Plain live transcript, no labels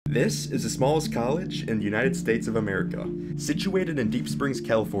This is the smallest college in the United States of America. Situated in Deep Springs,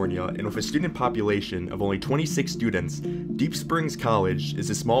 California, and with a student population of only 26 students, Deep Springs College is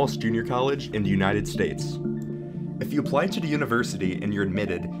the smallest junior college in the United States. If you apply to the university and you're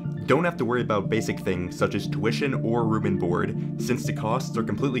admitted, you don't have to worry about basic things such as tuition or room and board, since the costs are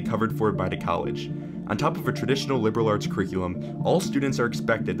completely covered for by the college. On top of a traditional liberal arts curriculum, all students are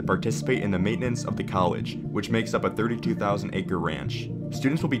expected to participate in the maintenance of the college, which makes up a 32,000-acre ranch.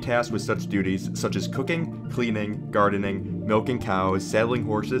 Students will be tasked with such duties such as cooking, cleaning, gardening, milking cows, saddling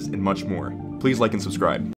horses, and much more. Please like and subscribe.